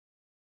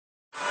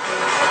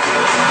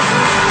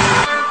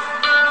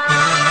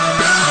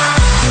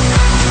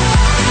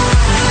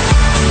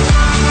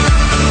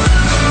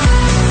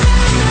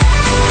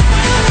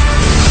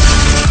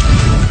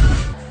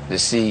to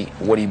see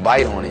would he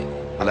bite on it.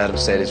 I let him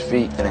set his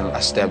feet, and then I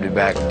stepped it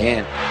back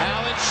again.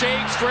 Allen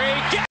shakes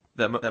great.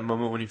 That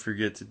moment when you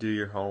forget to do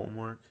your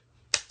homework.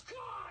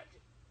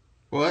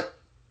 What?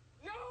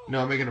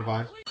 No, I'm making a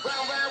vine.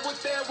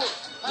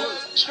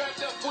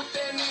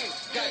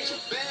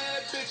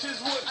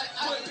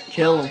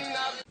 Kill him.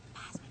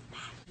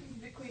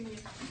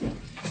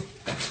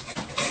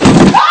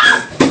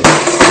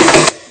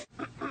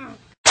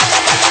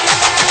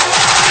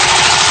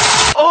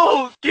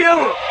 Oh, kill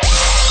him!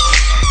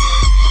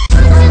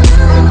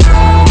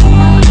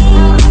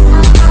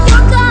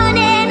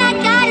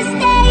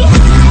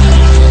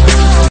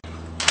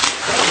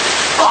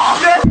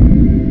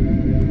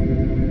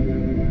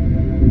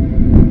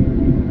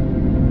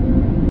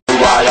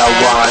 What I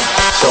want,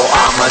 so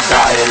I'ma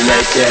die and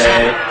let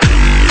it.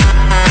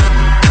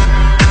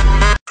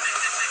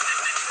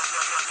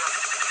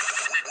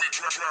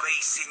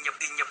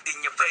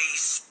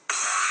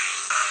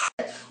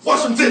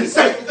 Wash them titties,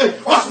 hey,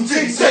 wash them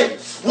titties, hey,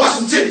 wash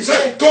them titties,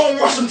 hey, go and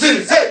wash them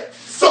titties, hey,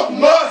 suck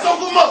them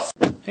up.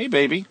 Hey,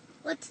 baby.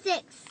 What's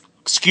dicks?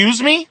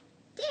 Excuse me?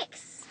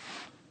 Dicks.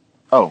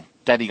 Oh,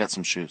 Daddy got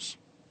some shoes.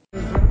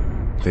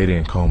 They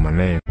didn't call my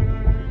name,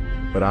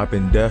 but I've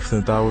been deaf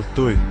since I was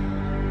 3.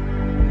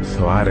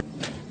 So I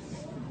didn't.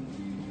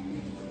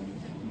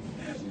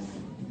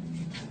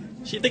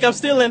 She think I'm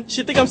stealing.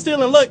 She think I'm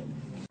stealing. Look.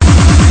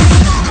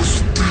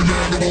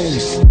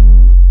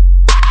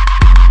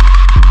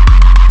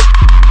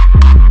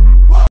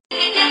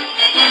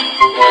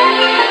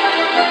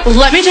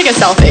 Let me take a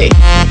selfie.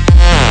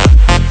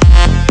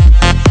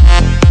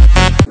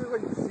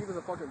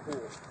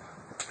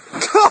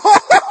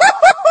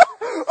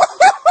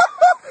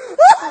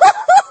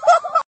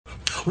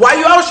 Why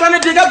you always trying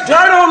to dig up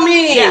dirt on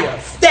me? Yeah.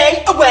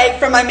 Stay away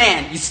from my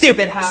man, you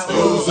stupid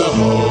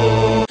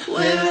hoe.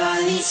 We're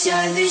on each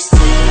other's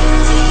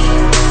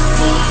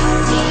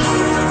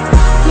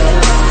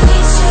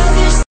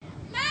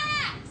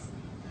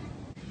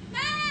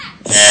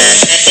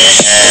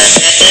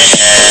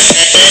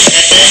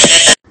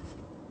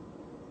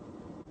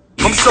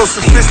I'm so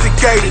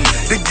sophisticated.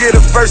 To get a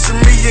verse from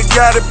me, you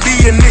gotta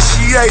be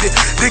initiated.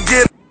 To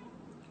get.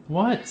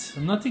 What?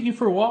 I'm not taking you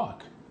for a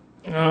walk.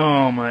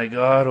 Oh my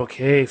god,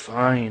 okay,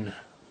 fine.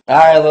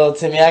 Alright, little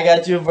Timmy, I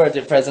got you a birthday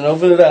present.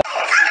 Open it up.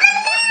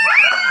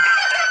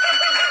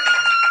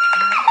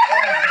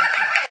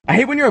 I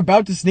hate when you're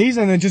about to sneeze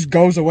and it just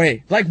goes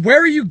away. Like,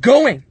 where are you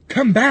going?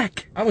 Come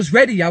back. I was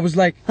ready. I was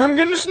like, I'm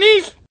gonna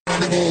sneeze.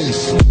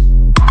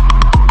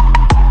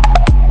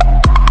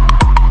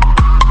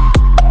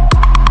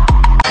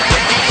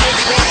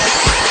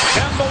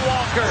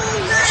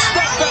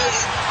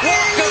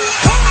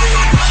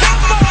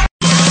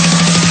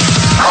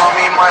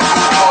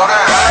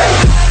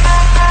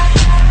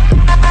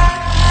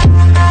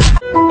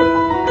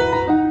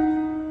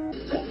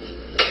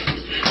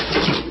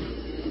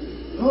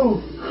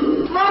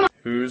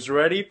 Who's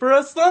ready for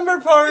a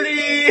slumber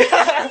party?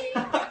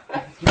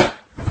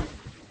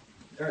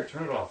 Alright,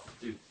 turn it off,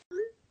 dude.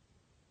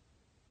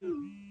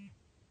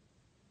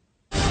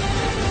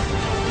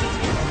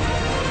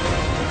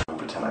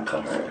 Pretend I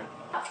come here.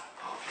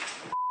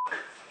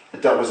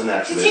 That was an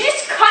accident. Did you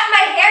just cut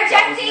my hair,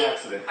 Jesse?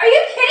 Are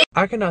you kidding?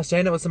 I cannot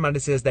stand it when somebody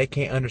says they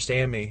can't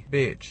understand me.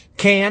 Bitch.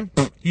 Can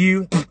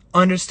you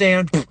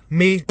understand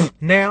me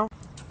now?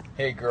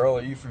 Hey girl,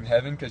 are you from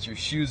heaven? Cause your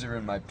shoes are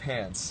in my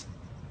pants.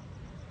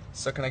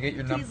 So can I get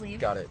your number?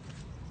 Got it.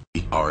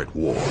 We are at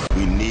war.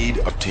 We need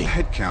a team.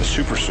 Head count, a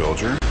super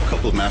soldier, a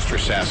couple of master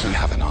assassins,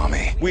 have an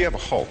army. We have a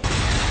hope.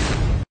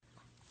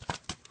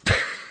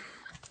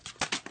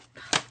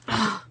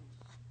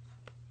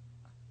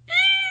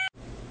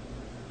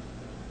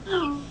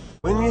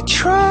 When you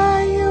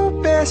try your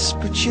best,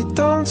 but you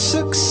don't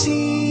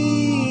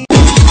succeed.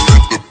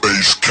 Hit the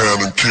bass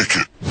can and kick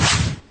it.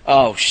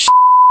 Oh, sh**.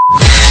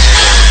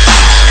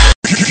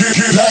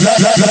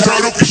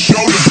 Turn up your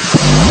shoulders.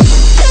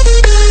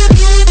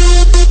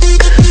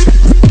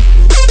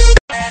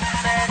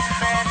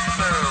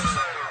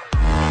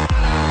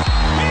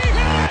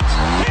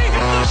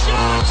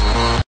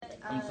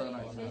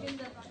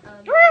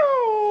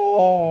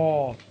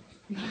 Oh.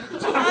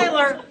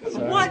 Tyler,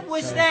 what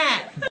was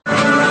that?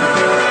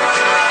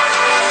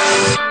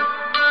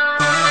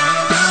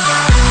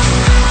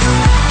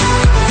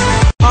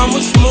 I'm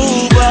a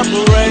smooth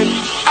operator.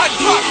 I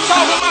drop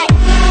top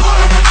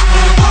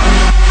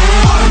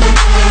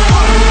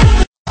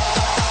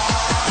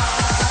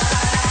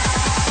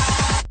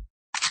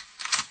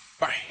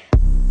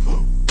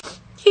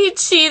He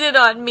cheated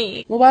on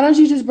me. Well, why don't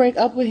you just break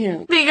up with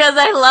him? Because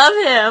I love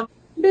him.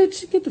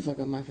 Bitch, get the fuck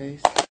out of my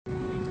face.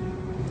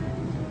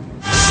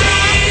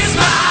 She's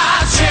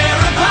my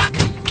cherry pie.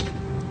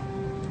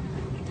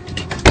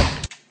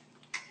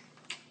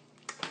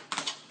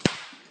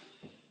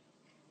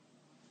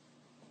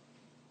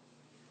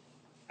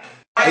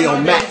 Hey,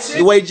 yo, Matt,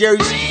 the way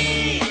Jerry's.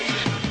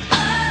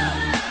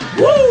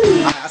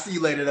 Woo! I'll see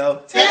you later,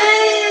 though.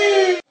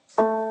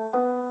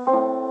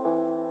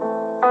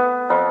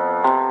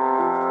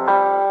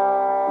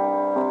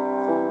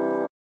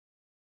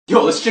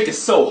 Yo, this chick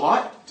is so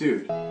hot.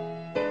 Dude. Is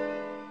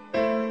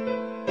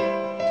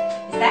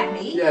that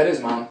me? Yeah, it is,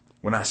 Mom.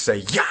 When I say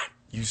yacht,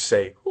 you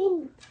say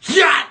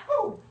Yacht!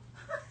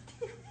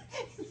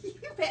 You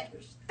better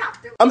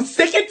stop doing I'm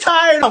sick and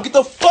tired. Now get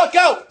the fuck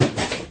out.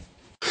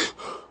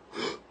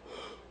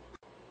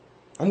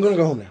 I'm gonna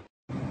go home now.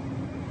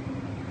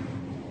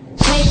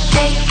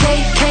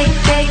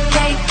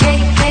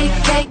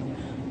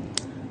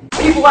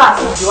 People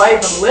ask, do I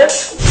even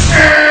live?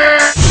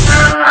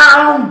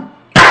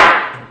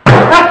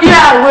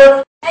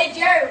 Hey,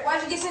 Jerry,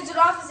 why'd you get sent to the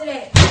office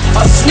today?